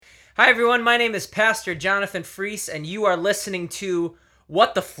Hi, everyone. My name is Pastor Jonathan Freese, and you are listening to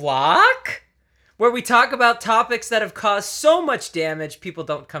What the Flock? Where we talk about topics that have caused so much damage people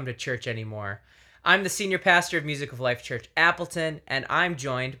don't come to church anymore. I'm the senior pastor of Music of Life Church Appleton, and I'm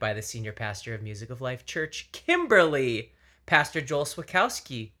joined by the senior pastor of Music of Life Church Kimberly, Pastor Joel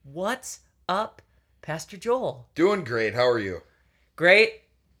Swakowski. What's up, Pastor Joel? Doing great. How are you? Great,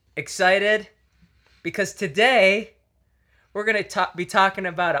 excited, because today we're going to be talking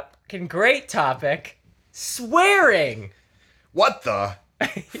about a fucking great topic, swearing. What the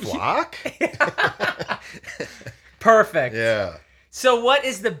flock? Perfect. Yeah. So what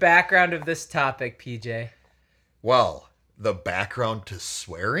is the background of this topic, PJ? Well, the background to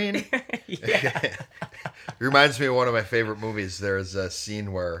swearing? Yeah. Reminds me of one of my favorite movies. There's a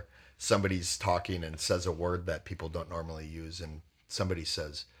scene where somebody's talking and says a word that people don't normally use, and somebody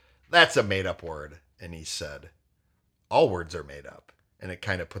says, "That's a made-up word." And he said, "All words are made up." And it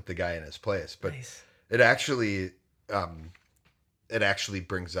kind of put the guy in his place. But Nice. it actually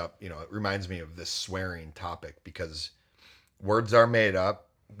brings up, it reminds me of this swearing topic because words are made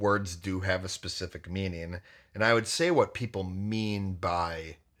up. Words do have a specific meaning. And I would say what people mean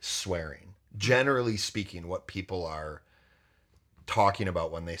by swearing, generally speaking, what people are talking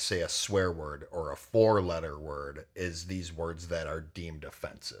about when they say a swear word or a four-letter word is these words that are deemed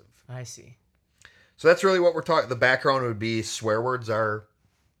offensive. I see. So that's really what we're talking. The background would be swear words are,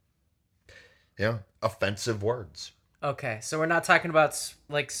 offensive words. Okay, so we're not talking about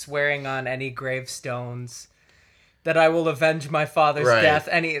like swearing on any gravestones that I will avenge my father's Right. death.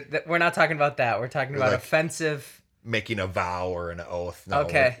 We're not talking about that. We're talking about like- offensive. Making a vow or an oath. No,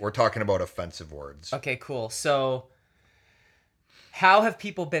 Okay. We're talking about offensive words. Okay, cool. So how have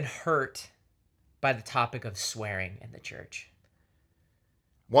people been hurt by the topic of swearing in the church?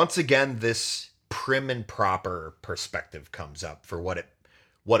 Once again, this prim and proper perspective comes up for what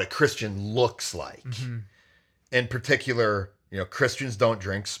a Christian looks like. Mm-hmm. In particular, Christians don't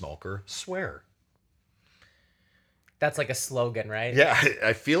drink, smoke, or swear. That's like a slogan, right? Yeah,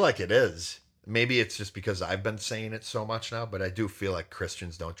 I feel like it is. Maybe it's just because I've been saying it so much now, but I do feel like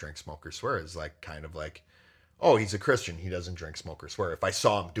Christians don't drink, smoke, or swear is like kind of like, oh, he's a Christian. He doesn't drink, smoke, or swear. If I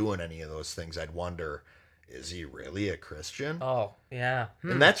saw him doing any of those things, I'd wonder, is he really a Christian? Oh, yeah.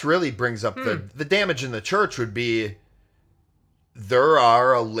 And that's really brings up the damage in the church would be there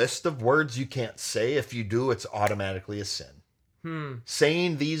are a list of words you can't say. If you do, it's automatically a sin.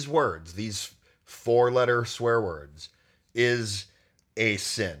 Saying these words, these four-letter swear words, is a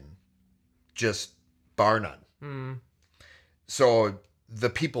sin. Just bar none. So the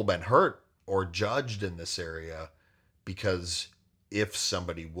people been hurt or judged in this area because if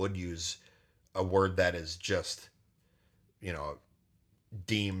somebody would use a word that is just,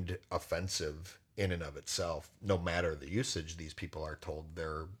 deemed offensive in and of itself, no matter the usage, these people are told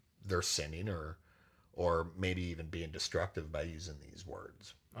they're sinning or maybe even being destructive by using these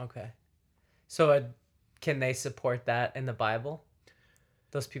words. Okay. So can they support that in the Bible?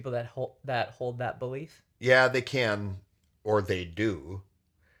 Those people that hold that belief? Yeah, they can, or they do,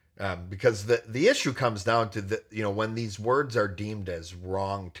 because the issue comes down to when these words are deemed as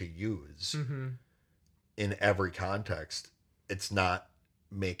wrong to use in every context, it's not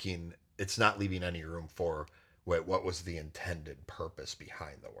leaving any room for what was the intended purpose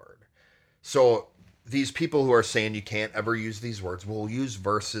behind the word. So these people who are saying you can't ever use these words will use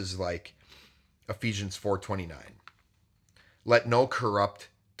verses like Ephesians 4:29. Let no corrupt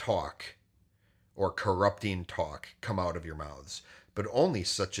talk or corrupting talk come out of your mouths, but only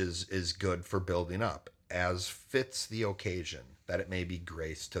such as is good for building up, as fits the occasion, that it may be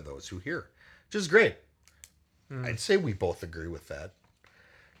grace to those who hear. Which is great. I'd say we both agree with that.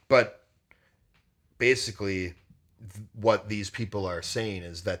 But basically, what these people are saying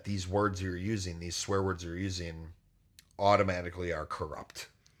is that these words you're using, these swear words you're using, automatically are corrupt.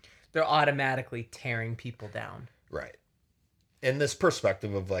 They're automatically tearing people down. Right. In this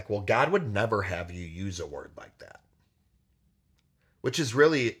perspective of like, well, God would never have you use a word like that. Which is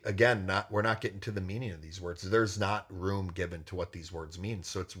really, again, we're not getting to the meaning of these words. There's not room given to what these words mean.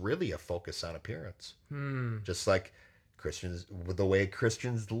 So it's really a focus on appearance. Just like Christians, the way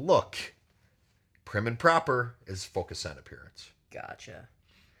Christians look, prim and proper, is focus on appearance. Gotcha.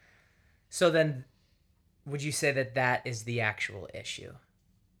 So then, would you say that is the actual issue?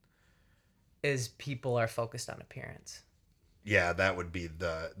 Is people are focused on appearance? Yeah, that would be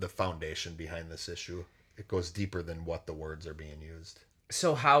the foundation behind this issue. It goes deeper than what the words are being used.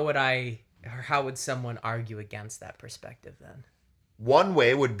 So how would someone argue against that perspective then? One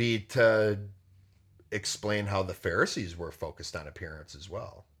way would be to explain how the Pharisees were focused on appearance as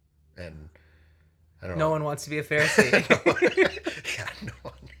well. And I don't know. No one wants to be a Pharisee. Yeah,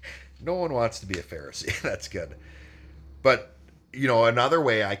 No one wants to be a Pharisee. That's good. But another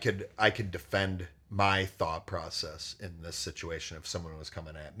way I could defend my thought process in this situation if someone was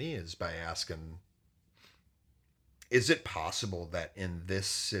coming at me is by asking, is it possible that in this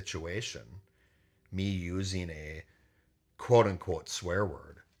situation, me using a quote unquote swear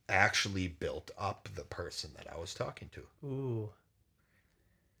word actually built up the person that I was talking to? Ooh.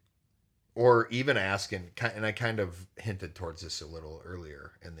 Or even asking, and I kind of hinted towards this a little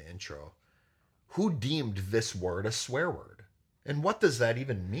earlier in the intro, who deemed this word a swear word? And what does that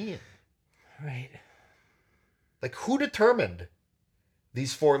even mean? Right. Like, who determined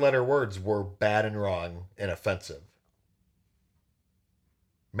these 4-letter words were bad and wrong and offensive?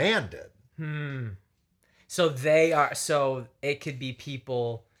 Man did. So it could be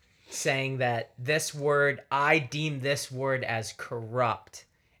people saying that this word, I deem this word as corrupt,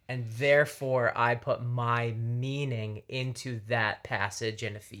 and therefore I put my meaning into that passage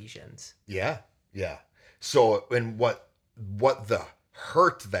in Ephesians. Yeah. So, and what the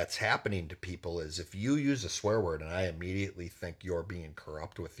hurt that's happening to people is if you use a swear word and I immediately think you're being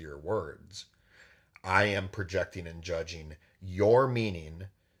corrupt with your words, I am projecting and judging your meaning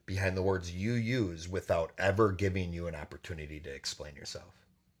behind the words you use without ever giving you an opportunity to explain yourself.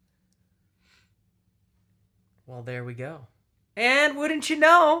 Well, there we go. And wouldn't you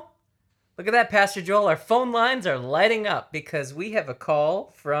know, look at that, Pastor Joel, our phone lines are lighting up because we have a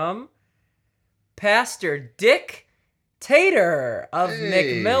call from Pastor Dick Tater of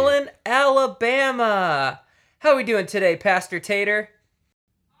McMillan, Alabama. How are we doing today, Pastor Tater?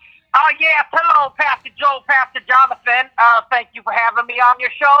 Oh, yes. Hello, Pastor Joel, Pastor Jonathan. Thank you for having me on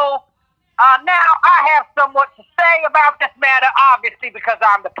your show. Now, I have somewhat to say about this matter, obviously, because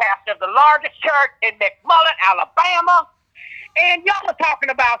I'm the pastor of the largest church in McMullen, Alabama. And y'all are talking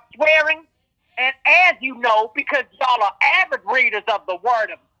about swearing. And as you know, because y'all are avid readers of the Word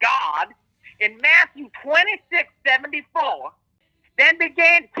of God, in Matthew 26:74, then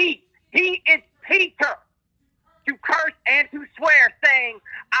began he is Peter, to curse and to swear, saying,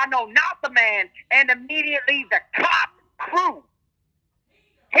 I know not the man. And immediately the cock crew.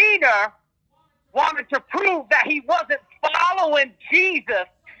 Peter wanted to prove that he wasn't following Jesus,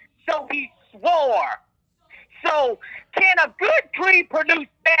 so he swore. So, can a good tree produce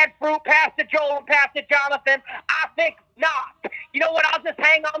bad fruit, Pastor Joel and Pastor Jonathan? I think not. You know what? I'll just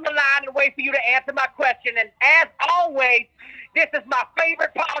hang on the line and wait for you to answer my question. And as always, this is my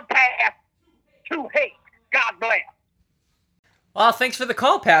favorite podcast to hate. God bless. Well, thanks for the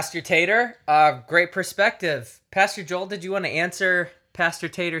call, Pastor Tater. Great perspective. Pastor Joel, did you want to answer Pastor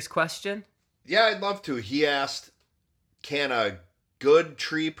Tater's question? Yeah, I'd love to. He asked, can a good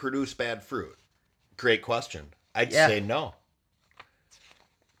tree produce bad fruit? Great question. I'd say no.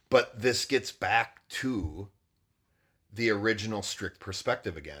 But this gets back to the original strict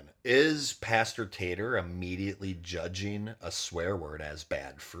perspective again. Is Pastor Tater immediately judging a swear word as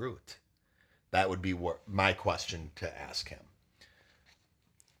bad fruit? That would be my question to ask him.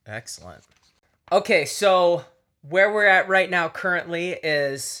 Excellent. Okay, so where we're at right now currently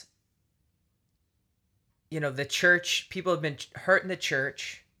is, the church, people have been hurt in the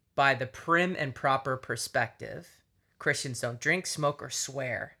church by the prim and proper perspective. Christians don't drink, smoke, or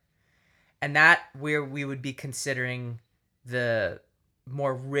swear. And that where we would be considering the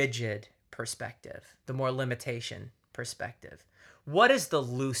more rigid perspective, the more limitation perspective. What is the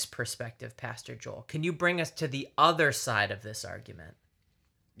loose perspective, Pastor Joel? Can you bring us to the other side of this argument?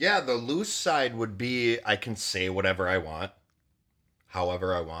 Yeah, the loose side would be I can say whatever I want,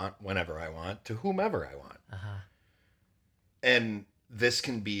 however I want, whenever I want, to whomever I want. Uh-huh. And this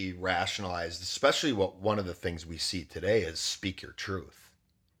can be rationalized, especially one of the things we see today is speak your truth,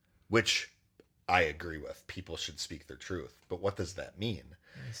 which I agree with. People should speak their truth. But what does that mean?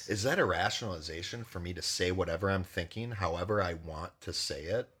 Nice. Is that a rationalization for me to say whatever I'm thinking, however I want to say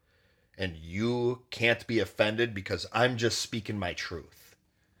it, and you can't be offended because I'm just speaking my truth?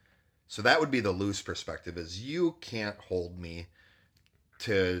 So that would be the loose perspective, is you can't hold me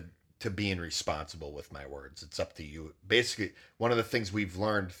to being responsible with my words. It's up to you. Basically, one of the things we've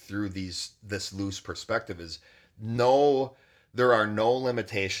learned through this loose perspective is there are no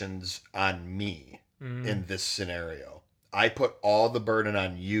limitations on me in this scenario. I put all the burden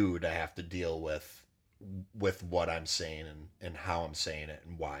on you to have to deal with what I'm saying and how I'm saying it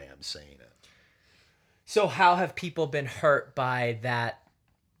and why I'm saying it. So how have people been hurt by that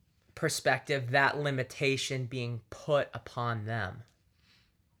perspective, that limitation being put upon them?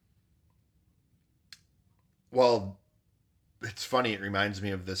 Well, it's funny. It reminds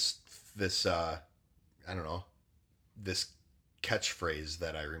me of this I don't know, this catchphrase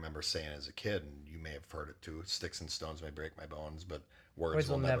that I remember saying as a kid, and you may have heard it too. Sticks and stones may break my bones, but Words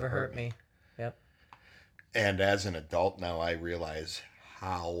will never hurt me. Yep. And as an adult now, I realize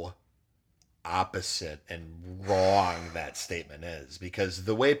how opposite and wrong that statement is, because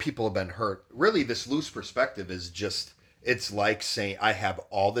the way people have been hurt, really, this loose perspective is just, it's like saying, I have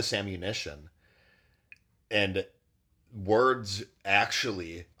all this ammunition, and words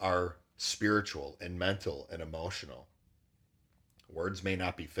actually are spiritual and mental and emotional. Words may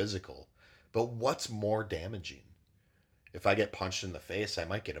not be physical, but what's more damaging? If I get punched in the face, I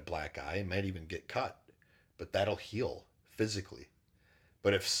might get a black eye, I might even get cut, but that'll heal physically.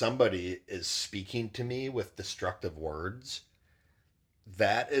 But if somebody is speaking to me with destructive words,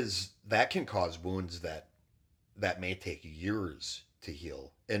 that can cause wounds that may take years to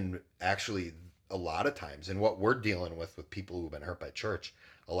heal. And actually, a lot of times, and what we're dealing with people who've been hurt by church,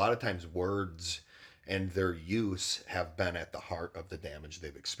 a lot of times words and their use have been at the heart of the damage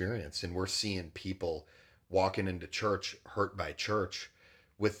they've experienced. And we're seeing people walking into church hurt by church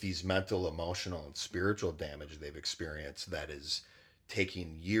with these mental, emotional, and spiritual damage they've experienced that is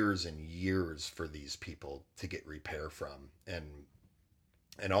taking years and years for these people to get repair from.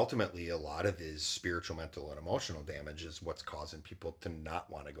 And ultimately, a lot of this spiritual, mental, and emotional damage is what's causing people to not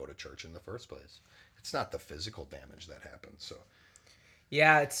want to go to church in the first place. It's not the physical damage that happens. So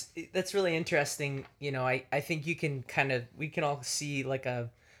yeah, that's really interesting. You know, I think we can all see like a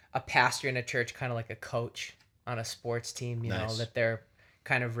pastor in a church, kind of like a coach on a sports team, you know, that they're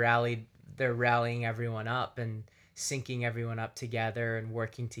kind of rallying everyone up and syncing everyone up together and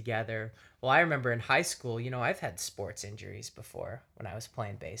working together. Well, I remember in high school, you know, I've had sports injuries before when I was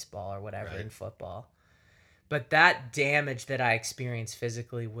playing baseball or whatever in football. But that damage that I experienced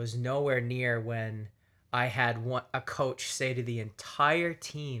physically was nowhere near when I had a coach say to the entire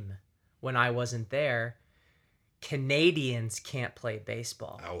team when I wasn't there, Canadians can't play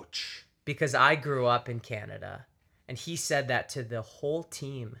baseball. Ouch. Because I grew up in Canada. And he said that to the whole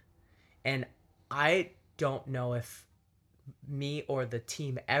team. And I don't know if me or the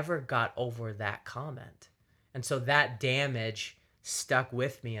team ever got over that comment. And so that damage stuck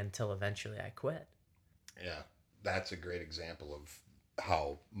with me until eventually I quit. Yeah, that's a great example of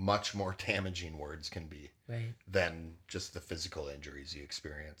how much more damaging words can be than just the physical injuries you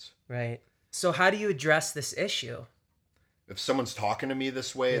experience. Right. So how do you address this issue? If someone's talking to me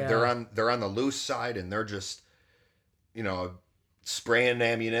this way, they're on the loose side and they're just, you know, spraying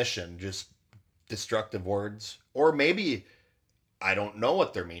ammunition, just destructive words. Or maybe I don't know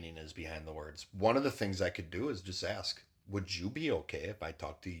what their meaning is behind the words. One of the things I could do is just ask, would you be okay if I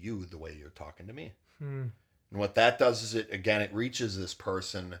talk to you the way you're talking to me? And what that does is it reaches this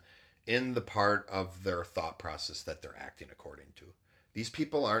person in the part of their thought process that they're acting according to. These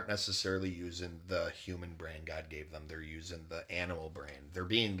people aren't necessarily using the human brain God gave them. They're using the animal brain. They're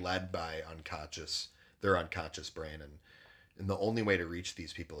being led by their unconscious brain. And the only way to reach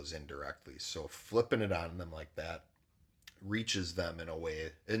these people is indirectly. So flipping it on them like that reaches them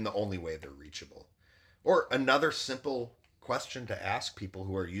in the only way they're reachable. Or another simple question to ask people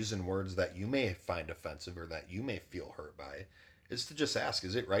who are using words that you may find offensive or that you may feel hurt by is to just ask,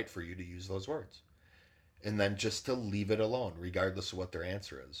 is it right for you to use those words? And then just to leave it alone, regardless of what their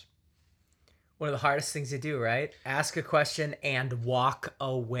answer is. One of the hardest things to do, right? Ask a question and walk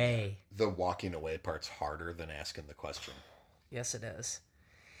away. The walking away part's harder than asking the question. Yes, it is.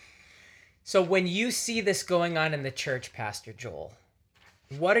 So when you see this going on in the church, Pastor Joel,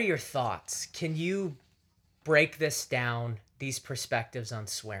 what are your thoughts? Can you break this down, these perspectives on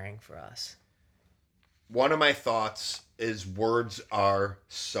swearing for us? One of my thoughts is words are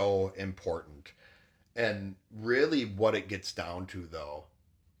so important. And really what it gets down to, though,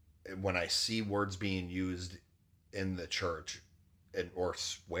 when I see words being used in the church or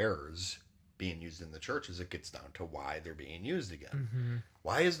swears being used in the church, is it gets down to why they're being used again. Mm-hmm.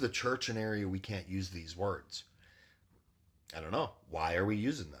 Why is the church an area we can't use these words? I don't know. Why are we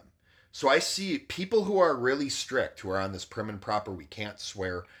using them? So I see people who are really strict, who are on this prim and proper, we can't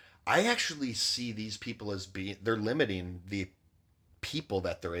swear. I actually see these people as they're limiting the people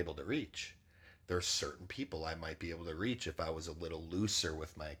that they're able to reach. There's certain people I might be able to reach if I was a little looser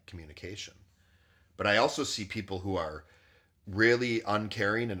with my communication. But I also see people who are really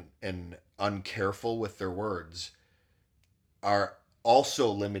uncaring and uncareful with their words are also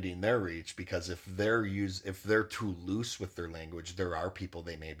limiting their reach, because if they're too loose with their language, there are people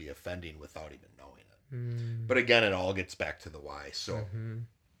they may be offending without even knowing it. But again, it all gets back to the why. So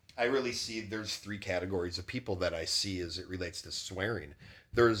I really see there's three categories of people that I see as it relates to swearing.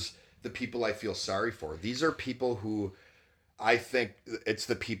 There's the people I feel sorry for. These are people who I think it's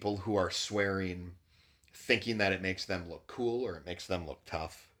the people who are swearing thinking that it makes them look cool or it makes them look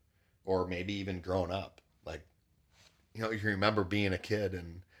tough or maybe even grown up. Like, you know, you remember being a kid,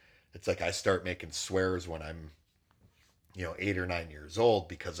 and it's like I start making swears when I'm, you know, 8 or 9 years old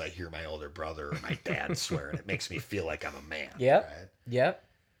because I hear my older brother or my dad swear, and it makes me feel like I'm a man. Yep. Right? Yep.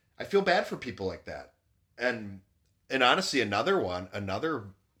 I feel bad for people like that. And honestly, another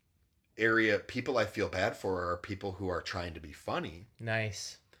area people I feel bad for are people who are trying to be funny,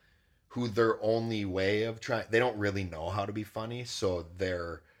 Nice. who their only way of trying, they don't really know how to be funny, so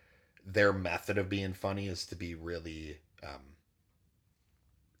their method of being funny is to be really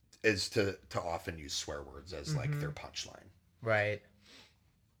is to often use swear words as like their punchline. Right.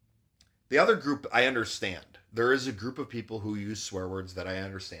 The other group I understand. There is a group of people who use swear words that I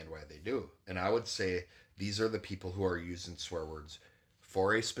understand why they do. And I would say these are the people who are using swear words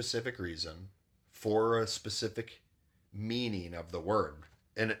for a specific reason, for a specific meaning of the word.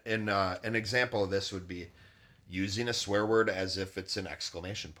 And an example of this would be using a swear word as if it's an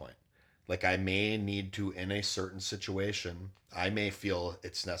exclamation point. Like I may need to, in a certain situation, I may feel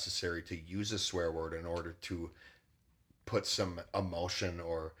it's necessary to use a swear word in order to put some emotion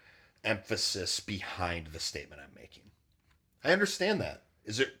or emphasis behind the statement I'm making. I understand that.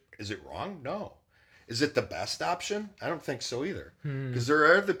 Is it wrong? No. Is it the best option? I don't think so either. Because there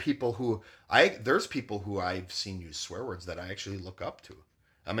are the people who there's people who I've seen use swear words that I actually look up to.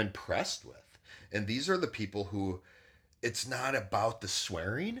 I'm impressed with. And these are the people who it's not about the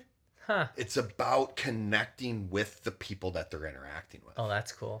swearing. Huh. It's about connecting with the people that they're interacting with. Oh,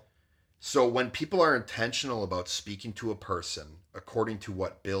 that's cool. So when people are intentional about speaking to a person according to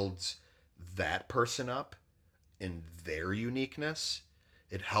what builds that person up in their uniqueness,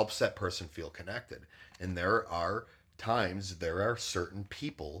 it helps that person feel connected. And there are certain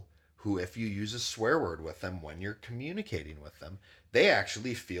people who, if you use a swear word with them when you're communicating with them, they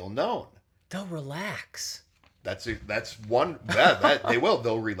actually feel known. They'll relax. That's one. Yeah, they will.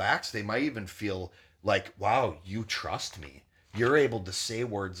 They'll relax. They might even feel like, wow, you trust me. You're able to say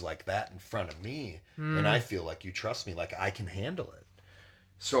words like that in front of me, and I feel like you trust me, like I can handle it.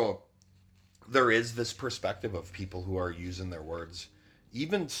 So there is this perspective of people who are using their words,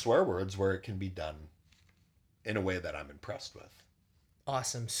 even swear words, where it can be done in a way that I'm impressed with.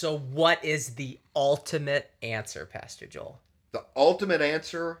 Awesome. So what is the ultimate answer, Pastor Joel? The ultimate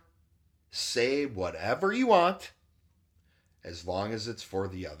answer, say whatever you want as long as it's for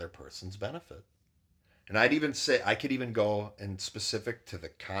the other person's benefit. And I'd even say, I could even go in specific to the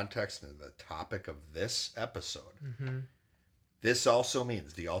context and the topic of this episode. Mm-hmm. This also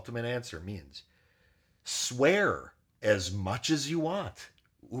means, the ultimate answer means, swear as much as you want.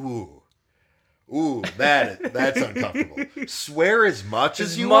 Ooh, that's uncomfortable. Swear as much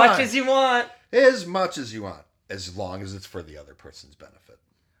as you want. As much as you want. As much as you want, as long as it's for the other person's benefit.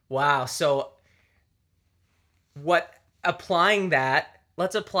 Wow. So let's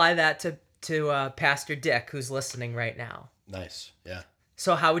apply that to Pastor Dick, who's listening right now. Nice. Yeah.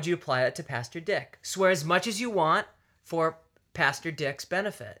 So how would you apply that to Pastor Dick? Swear as much as you want for Pastor Dick's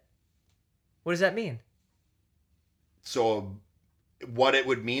benefit. What does that mean? So what it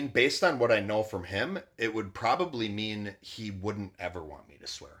would mean, based on what I know from him, it would probably mean he wouldn't ever want me to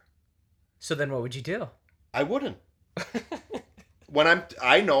swear. So then what would you do? I wouldn't.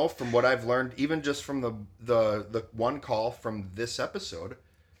 I know from what I've learned, even just from the one call from this episode,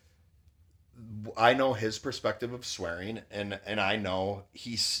 I know his perspective of swearing, and I know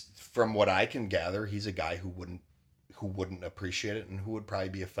from what I can gather, he's a guy who wouldn't appreciate it and who would probably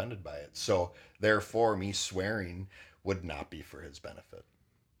be offended by it. So therefore, me swearing would not be for his benefit.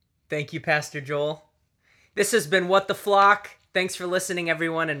 Thank you, Pastor Joel. This has been What the Flock. Thanks for listening,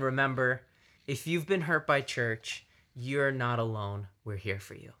 everyone. And remember, if you've been hurt by church, you're not alone. We're here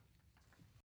for you.